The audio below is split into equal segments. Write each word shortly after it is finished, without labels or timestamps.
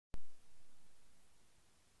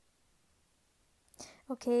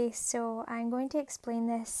Okay, so I'm going to explain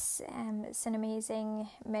this. It's an amazing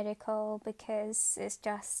miracle because it's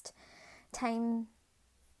just time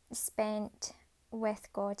spent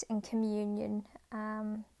with God in communion,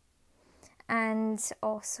 and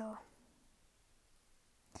also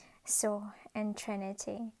so in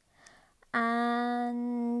Trinity.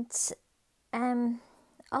 And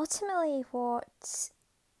ultimately, what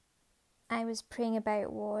I was praying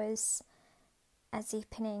about was a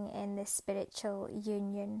deepening in the spiritual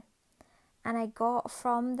union. And I got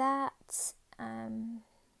from that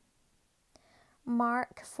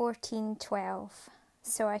Mark 14:12.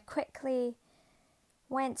 So I quickly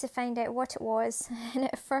went to find out what it was. And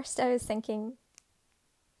at first I was thinking,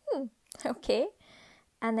 okay.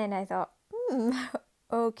 And then I thought,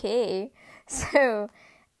 okay.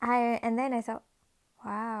 And then I thought,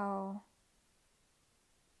 wow,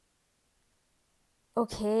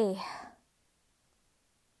 okay.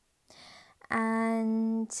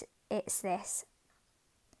 And it's this.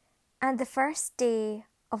 And the first day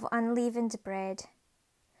of unleavened bread,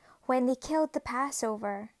 when they killed the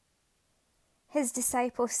Passover, his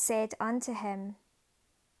disciples said unto him,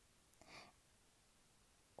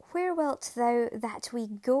 Where wilt thou that we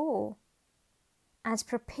go, and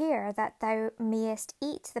prepare that thou mayest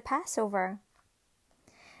eat the Passover?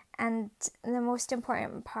 And the most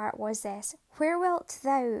important part was this: Where wilt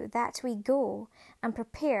thou that we go, and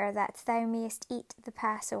prepare that thou mayest eat the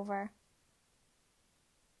Passover?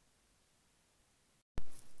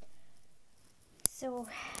 So,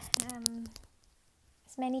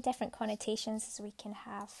 as many different connotations as we can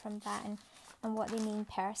have from that, and what they mean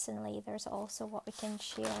personally. There's also what we can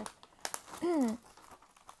share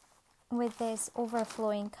with this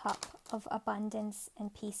overflowing cup of abundance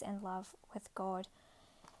and peace and love with God.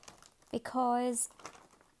 Because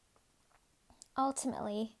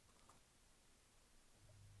ultimately,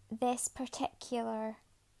 this particular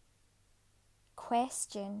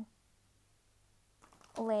question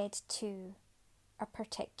led to a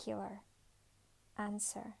particular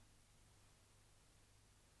answer.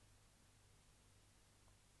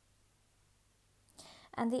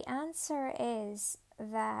 And the answer is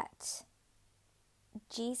that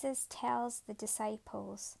Jesus tells the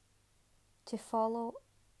disciples to follow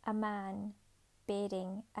a man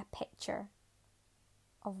bearing a pitcher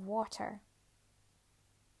of water.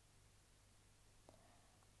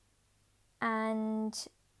 And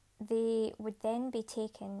they would then be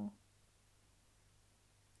taken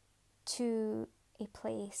to a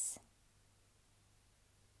place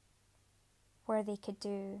where they could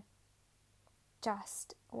do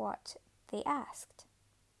just what they asked.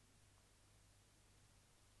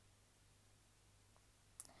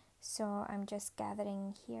 So I'm just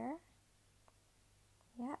gathering here.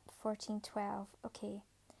 Yeah, 14:12. Okay.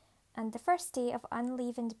 And the first day of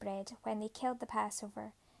unleavened bread, when they killed the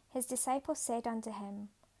Passover, his disciples said unto him,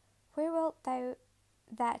 Where wilt thou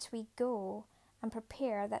that we go, and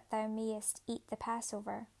prepare that thou mayest eat the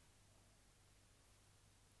Passover?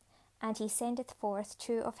 And he sendeth forth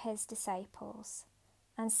 2 of his disciples,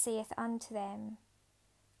 and saith unto them,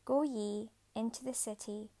 Go ye into the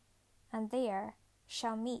city, and there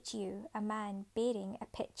shall meet you a man bearing a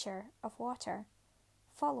pitcher of water.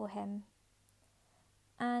 Follow him.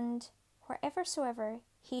 And whereversoever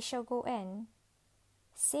he shall go in,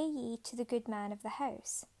 say ye to the good man of the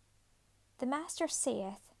house, The master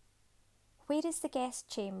saith, Where is the guest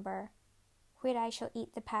chamber, where I shall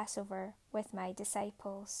eat the Passover with my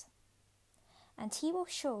disciples? And he will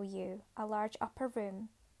show you a large upper room,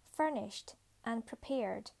 furnished and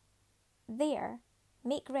prepared. There,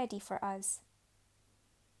 make ready for us.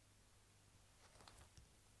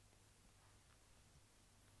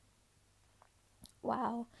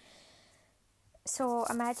 Wow. So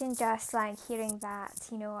imagine just like hearing that,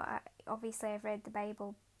 obviously I've read the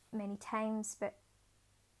Bible many times, but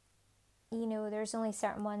there's only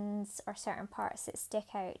certain ones or certain parts that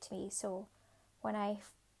stick out to me. So when I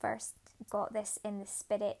first got this in the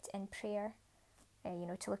spirit in prayer,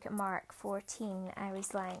 to look at Mark 14, I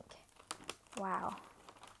was like, wow.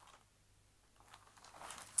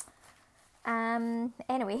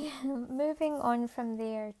 Anyway, moving on from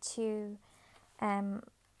there to,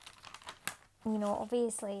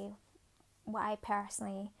 obviously what I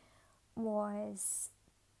personally was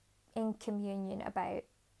in communion about,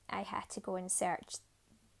 I had to go and search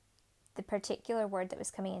the particular word that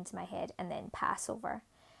was coming into my head, and then Passover.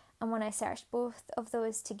 And when I searched both of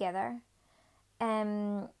those together,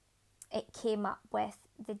 it came up with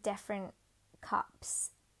the different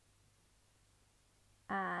cups,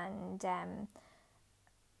 and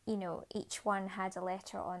each one had a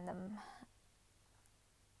letter on them,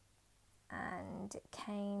 and and it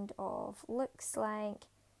kind of looks like,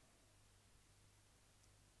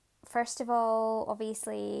 first of all,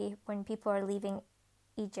 obviously, when people are leaving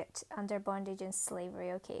Egypt under bondage and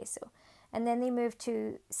slavery, okay, so, and then they move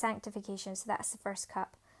to sanctification, so that's the first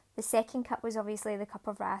cup. The second cup was obviously the cup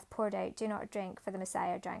of wrath poured out. Do not drink, for the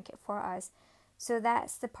Messiah drank it for us. So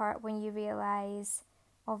that's the part when you realise,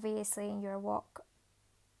 obviously, in your walk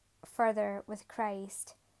further with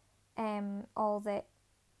Christ, all that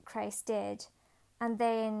Christ did. And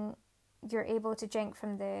then you're able to drink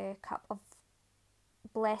from the cup of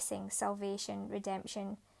blessing, salvation,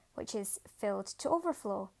 redemption, which is filled to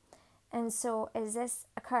overflow. And so as this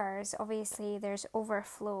occurs, obviously there's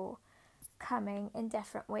overflow coming in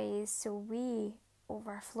different ways. So we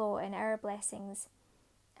overflow in our blessings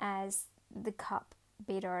as the cup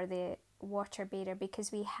bearer, the water bearer,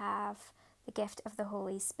 because we have the gift of the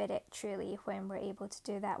Holy Spirit truly when we're able to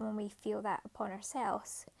do that, when we feel that upon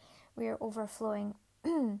ourselves, we are overflowing.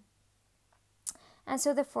 And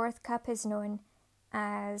so the fourth cup is known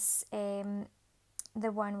as the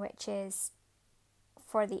one which is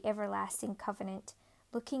for the everlasting covenant,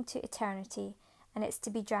 looking to eternity, and it's to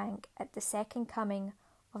be drank at the second coming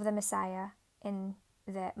of the Messiah in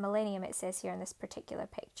the millennium, it says here in this particular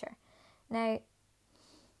picture. Now,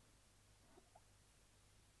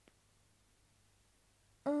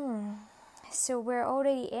 so we're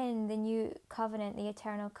already in the new covenant, the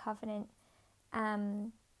eternal covenant,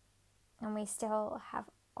 and we still have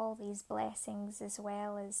all these blessings as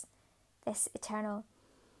well as this eternal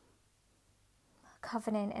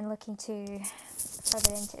covenant and looking to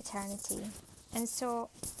further into eternity. And so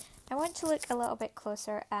I want to look a little bit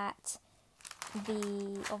closer at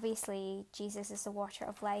obviously Jesus is the water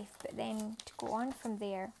of life, but then to go on from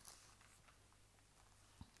there,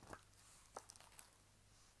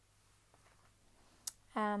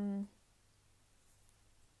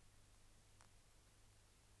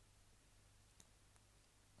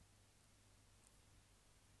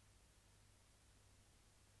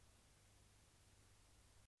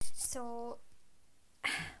 so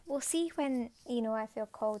we'll see when, I feel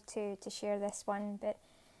called to share this one, but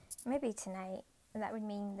maybe tonight. And that would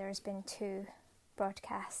mean there's been 2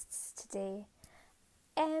 broadcasts today.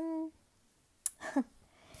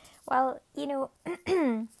 Well,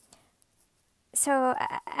 so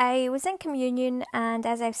I was in communion, and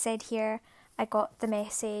as I've said here, I got the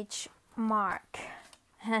message Mark,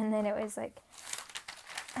 and then it was like,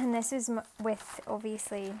 and this was with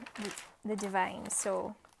obviously the divine,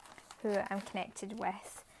 so who I'm connected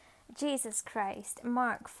with, Jesus Christ,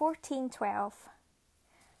 Mark 14:12,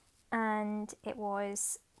 and it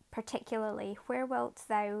was particularly, where wilt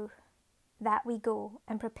thou that we go,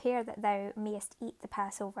 and prepare that thou mayest eat the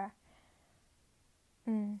Passover.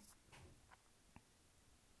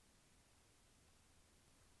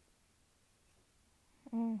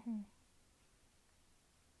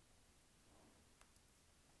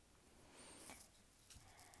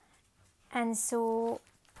 And so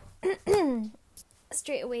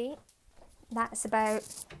straight away, that's about,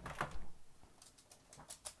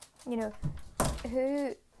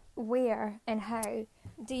 who, where, and how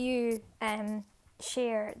do you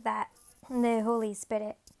share that the Holy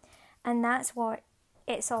Spirit, and that's what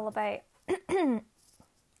it's all about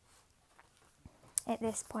at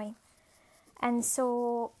this point. And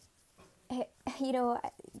so,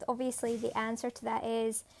 obviously the answer to that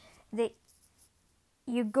is that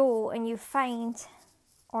you go and you find,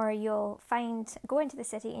 or go into the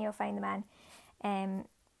city and you'll find the man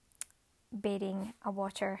bearing a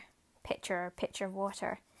pitcher of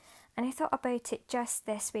water. And I thought about it just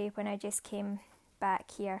this way when I just came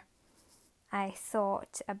back here. I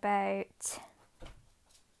thought about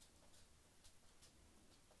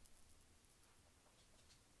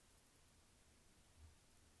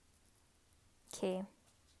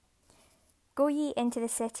go ye into the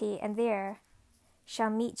city, and there shall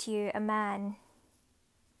meet you a man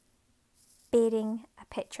bearing a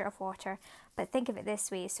pitcher of water. But think of it this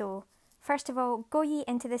way. So, first of all, go ye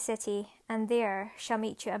into the city, and there shall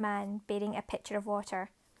meet you a man bearing a pitcher of water.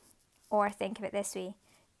 Or think of it this way.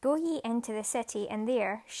 Go ye into the city, and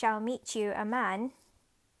there shall meet you a man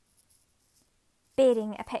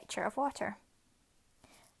bearing a pitcher of water.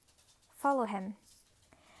 Follow him.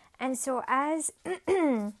 And so as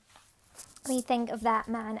we think of that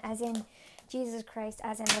man as in Jesus Christ,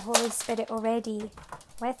 as in the Holy Spirit already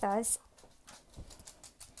with us,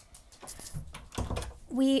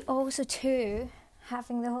 we also too,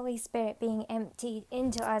 having the Holy Spirit being emptied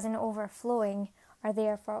into us and overflowing, are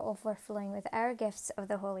therefore overflowing with our gifts of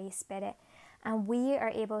the Holy Spirit, and we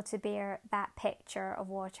are able to bear that pitcher of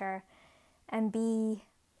water and be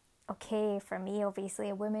okay, for me, obviously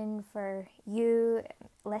a woman, for you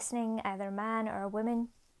listening, either a man or a woman,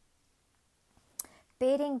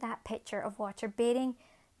 bearing that pitcher of water, bearing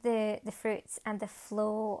the fruits and the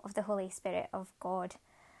flow of the Holy Spirit of God.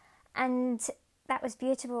 And that was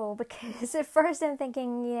beautiful, because at first I'm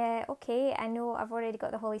thinking, yeah, okay, I know I've already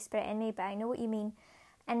got the Holy Spirit in me, but I know what you mean.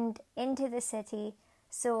 And into the city.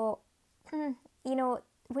 So, you know,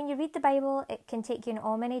 when you read the Bible, it can take you in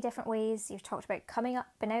all many different ways. You've talked about coming up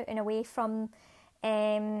and out and away from,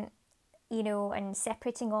 you know, and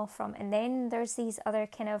separating off from. And then there's these other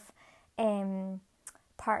kind of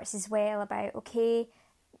parts as well about, okay,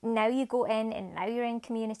 now you go in and now you're in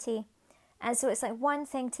community. And so it's like one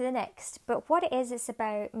thing to the next. But what it is, it's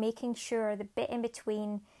about making sure the bit in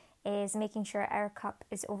between is making sure our cup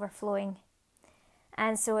is overflowing.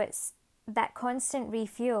 And so it's that constant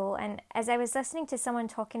refuel. And as I was listening to someone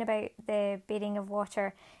talking about the bearing of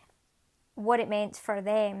water, what it meant for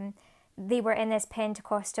them, they were in this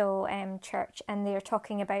Pentecostal church, and they're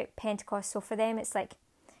talking about Pentecost. So for them, it's like,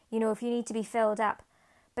 you know, if you need to be filled up,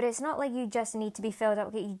 but it's not like you just need to be filled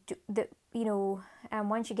up.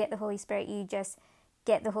 Once you get the Holy Spirit, you just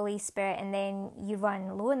get the Holy Spirit and then you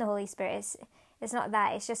run low in the Holy Spirit. It's not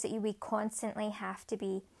that. It's just that we constantly have to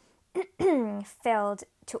be filled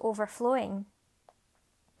to overflowing.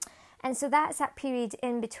 And so that's that period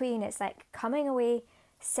in between. It's like coming away,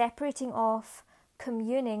 separating off,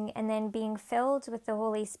 communing, and then being filled with the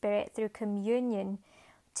Holy Spirit through communion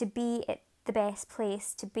to be at the best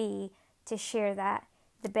place to be, to share that,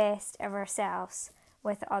 the best of ourselves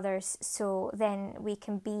with others, so then we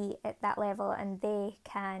can be at that level and they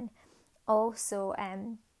can also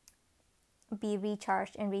be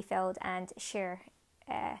recharged and refilled and share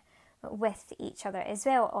with each other as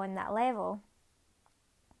well on that level,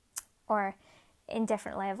 or in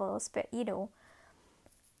different levels, but you know.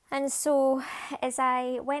 And so as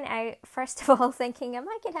I went out, first of all thinking, am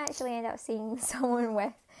I going to actually end up seeing someone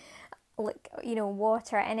with, like, you know,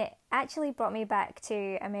 water? And it actually brought me back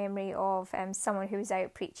to a memory of someone who was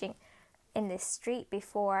out preaching in the street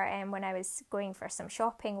before, when I was going for some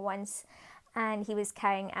shopping once, and he was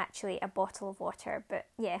carrying actually a bottle of water. But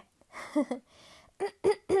yeah.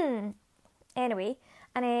 Anyway,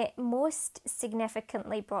 and it most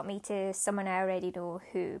significantly brought me to someone I already know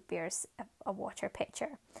who bears a water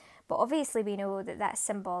pitcher. But obviously we know that that's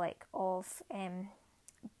symbolic of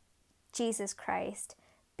Jesus Christ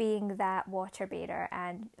being that water bearer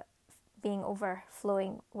and being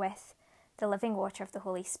overflowing with the living water of the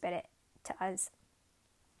Holy Spirit to us.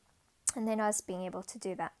 And then us being able to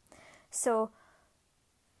do that. So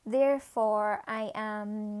therefore I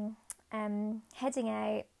am heading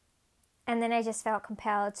out, and then I just felt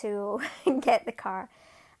compelled to get the car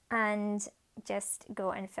and just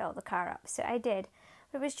go and fill the car up. So I did.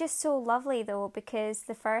 It was just so lovely though, because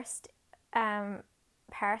the first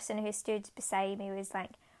person who stood beside me was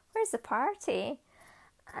like, "Where's the party?"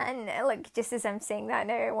 And like, just as I'm saying that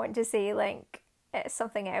now, I want to say like it's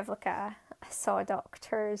something out of like a Saw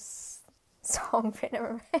Doctors song, but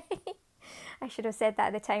never mind. I should have said that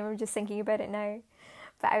at the time. I'm just thinking about it now.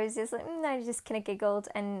 But I was just like, I just kind of giggled,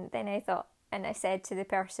 and then I thought, and I said to the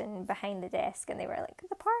person behind the desk, and they were like,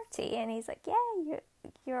 "The party?" And he's like, "Yeah,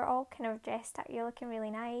 you're all kind of dressed up, you're looking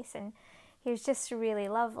really nice." And he was just really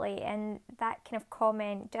lovely, and that kind of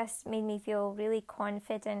comment just made me feel really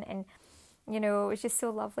confident, and you know, it was just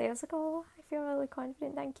so lovely. I was like, "Oh, I feel really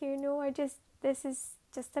confident, thank you." No, this is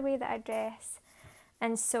just the way that I dress.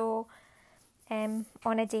 And so, on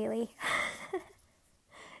a daily.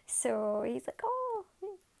 So he's like, "Oh,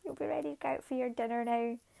 you'll be ready to go out for your dinner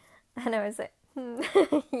now." And I was like,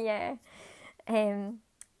 yeah.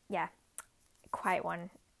 Yeah, quite one.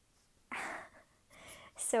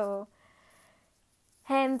 So,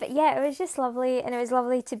 but yeah, it was just lovely, and it was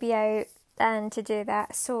lovely to be out and to do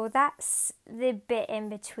that. So that's the bit in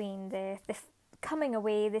between, the coming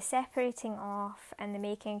away, the separating off, and the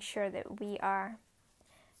making sure that we are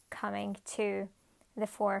coming to the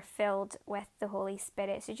fore filled with the Holy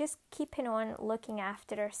Spirit. So just keeping on looking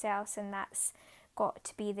after ourselves, and that's got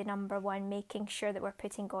to be the number one, making sure that we're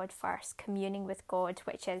putting God first, communing with God,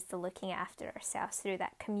 which is the looking after ourselves through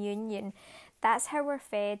that communion. That's how we're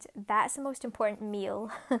fed. That's the most important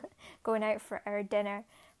meal. Going out for our dinner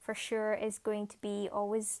for sure is going to be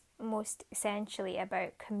always most essentially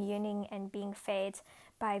about communing and being fed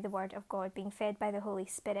by the Word of God, being fed by the Holy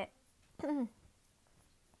Spirit.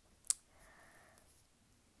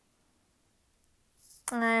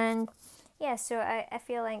 And yeah, so I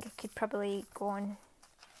feel like I could probably go on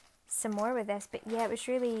some more with this, but yeah, it was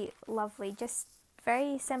really lovely. Just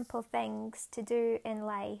very simple things to do in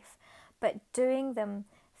life, but doing them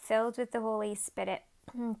filled with the Holy Spirit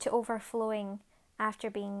to overflowing after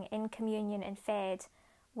being in communion and fed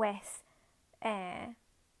with the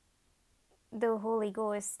Holy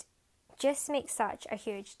Ghost just makes such a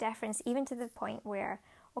huge difference, even to the point where,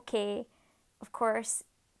 okay, of course,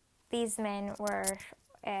 these men were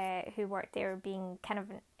who worked there being kind of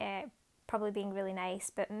probably being really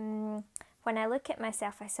nice, but when I look at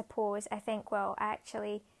myself, I suppose I think, well,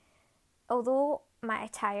 actually, although my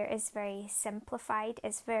attire is very simplified,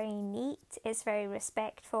 it's very neat, it's very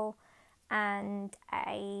respectful, and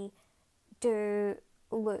I do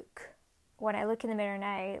look, when I look in the mirror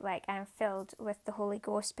now, like I'm filled with the Holy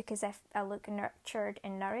Ghost, because I look nurtured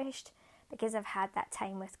and nourished because I've had that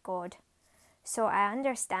time with God. So I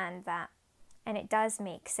understand that, and it does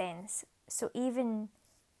make sense. So even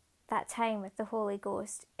that time with the Holy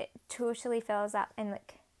Ghost, it totally fills up, and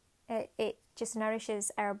like it just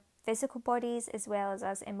nourishes our physical bodies as well as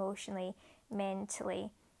us emotionally,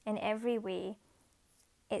 mentally, in every way.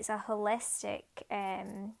 It's a holistic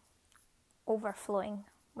overflowing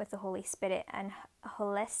with the Holy Spirit, and a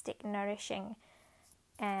holistic nourishing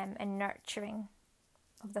and nurturing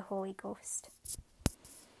of the Holy Ghost.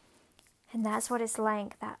 And that's what it's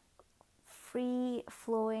like, that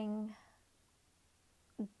free-flowing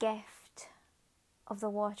gift of the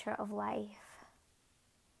water of life,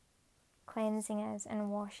 cleansing us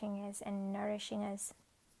and washing us and nourishing us,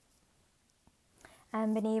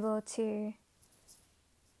 and being able to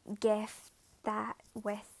gift that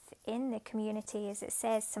within the community, as it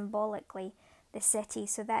says symbolically, the city.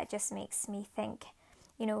 So that just makes me think,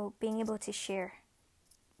 being able to share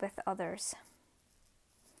with others.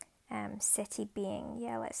 City being,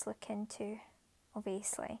 let's look into,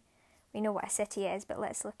 obviously, we know what a city is, but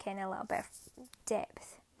let's look in a little bit of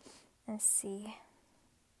depth and see.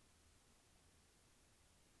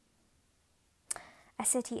 A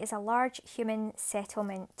city is a large human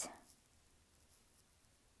settlement.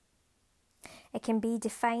 It can be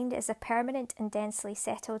defined as a permanent and densely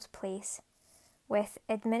settled place with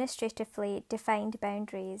administratively defined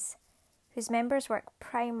boundaries, whose members work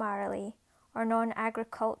primarily or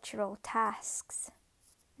non-agricultural tasks.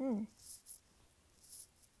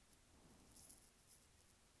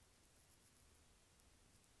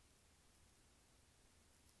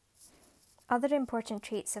 Other important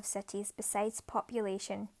traits of cities besides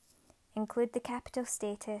population include the capital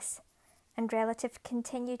status and relative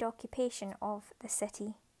continued occupation of the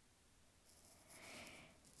city.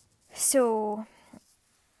 So,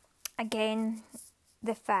 again,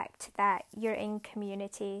 the fact that you're in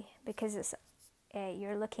community, because it's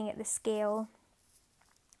you're looking at the scale,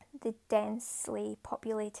 the densely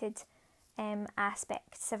populated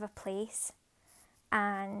aspects of a place,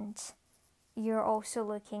 and you're also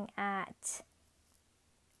looking at,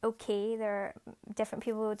 okay, there are different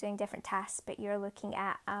people doing different tasks, but you're looking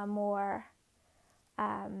at a more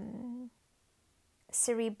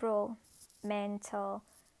cerebral, mental,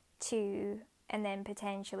 and then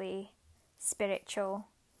potentially spiritual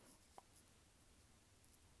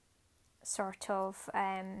sort of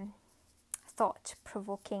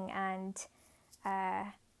thought-provoking and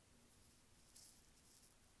I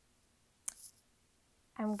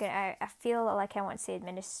feel like I want to say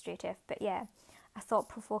administrative, but yeah, a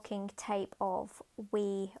thought-provoking type of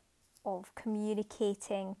way of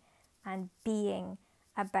communicating and being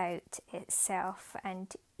about itself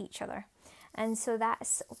and each other. And so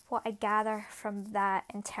that's what I gather from that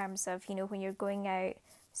in terms of, when you're going out.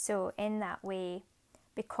 So in that way,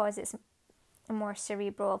 because it's more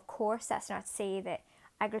cerebral, of course, that's not to say that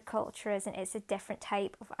agriculture isn't. It's a different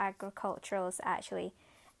type of agricultural. It's actually,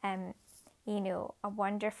 a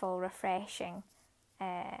wonderful, refreshing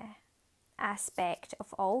aspect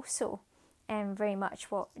of also very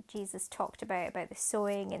much what Jesus talked about the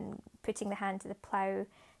sowing and putting the hand to the plough,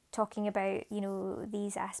 talking about,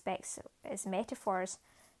 these aspects as metaphors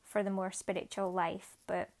for the more spiritual life.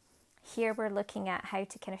 But here we're looking at how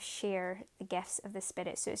to kind of share the gifts of the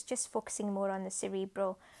Spirit. So it's just focusing more on the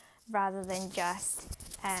cerebral rather than just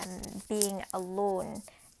being alone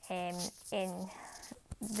in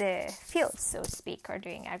the fields, so to speak, or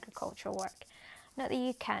doing agricultural work. Not that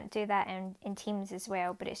you can't do that in teams as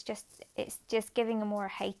well, but it's just giving a more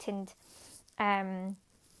heightened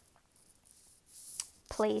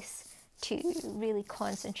place to really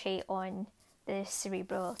concentrate on the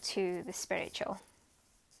cerebral to the spiritual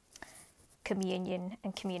communion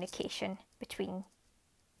and communication between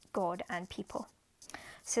God and people.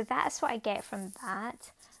 So that's what I get from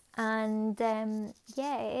that, and it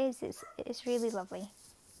is. It's really lovely.